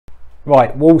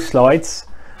Right, wall slides.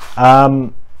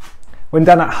 When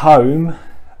done at home,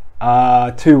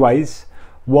 two ways.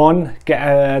 One, get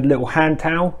a little hand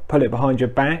towel, pull it behind your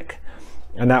back,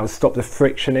 and that will stop the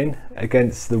frictioning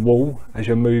against the wall as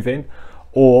you're moving.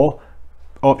 Or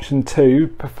option two,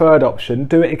 preferred option,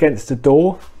 do it against the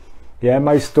door. Yeah,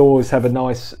 most doors have a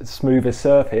nice smoother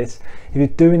surface. If you're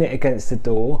doing it against the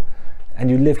door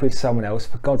and you live with someone else,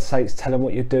 for God's sakes, tell them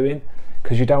what you're doing,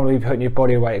 because you don't want to be putting your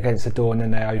body weight against the door and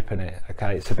then they open it.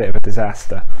 Okay, it's a bit of a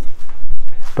disaster.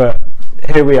 But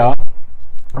here we are,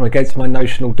 I'm against my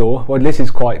notional door. Well, this is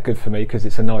quite good for me because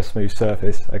it's a nice smooth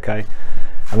surface. Okay,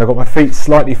 and I've got my feet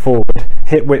slightly forward,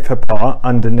 hip width apart,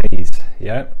 under knees.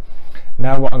 Yeah,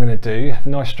 now what I'm going to do,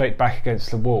 nice straight back against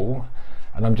the wall,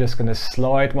 and I'm just going to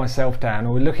slide myself down.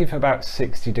 We're looking for about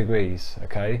 60 degrees.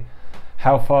 Okay,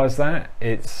 how far is that?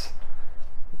 It's,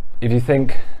 if you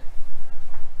think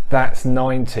that's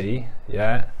 90,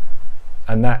 yeah,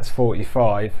 and that's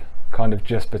 45, kind of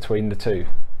just between the two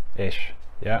ish.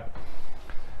 Yeah,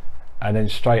 and then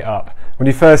straight up. When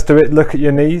you first do it, look at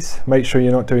your knees, make sure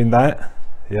you're not doing that,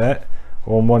 yeah,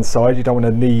 or on one side. You don't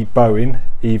want a knee bowing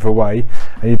either way,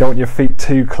 and you don't want your feet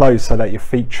too close so that your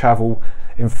feet travel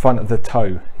in front of the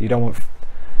toe. You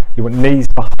want knees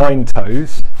behind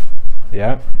toes,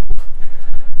 yeah,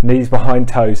 knees behind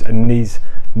toes, and knees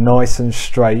nice and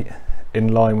straight in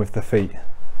line with the feet.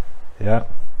 Yeah,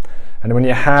 and when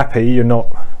you're happy, you're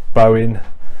not bowing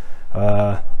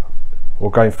or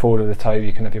going forward of the toe.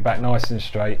 You can have your back nice and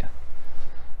straight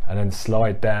and then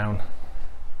slide down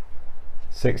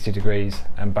 60 degrees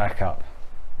and back up.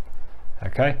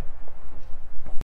 Okay.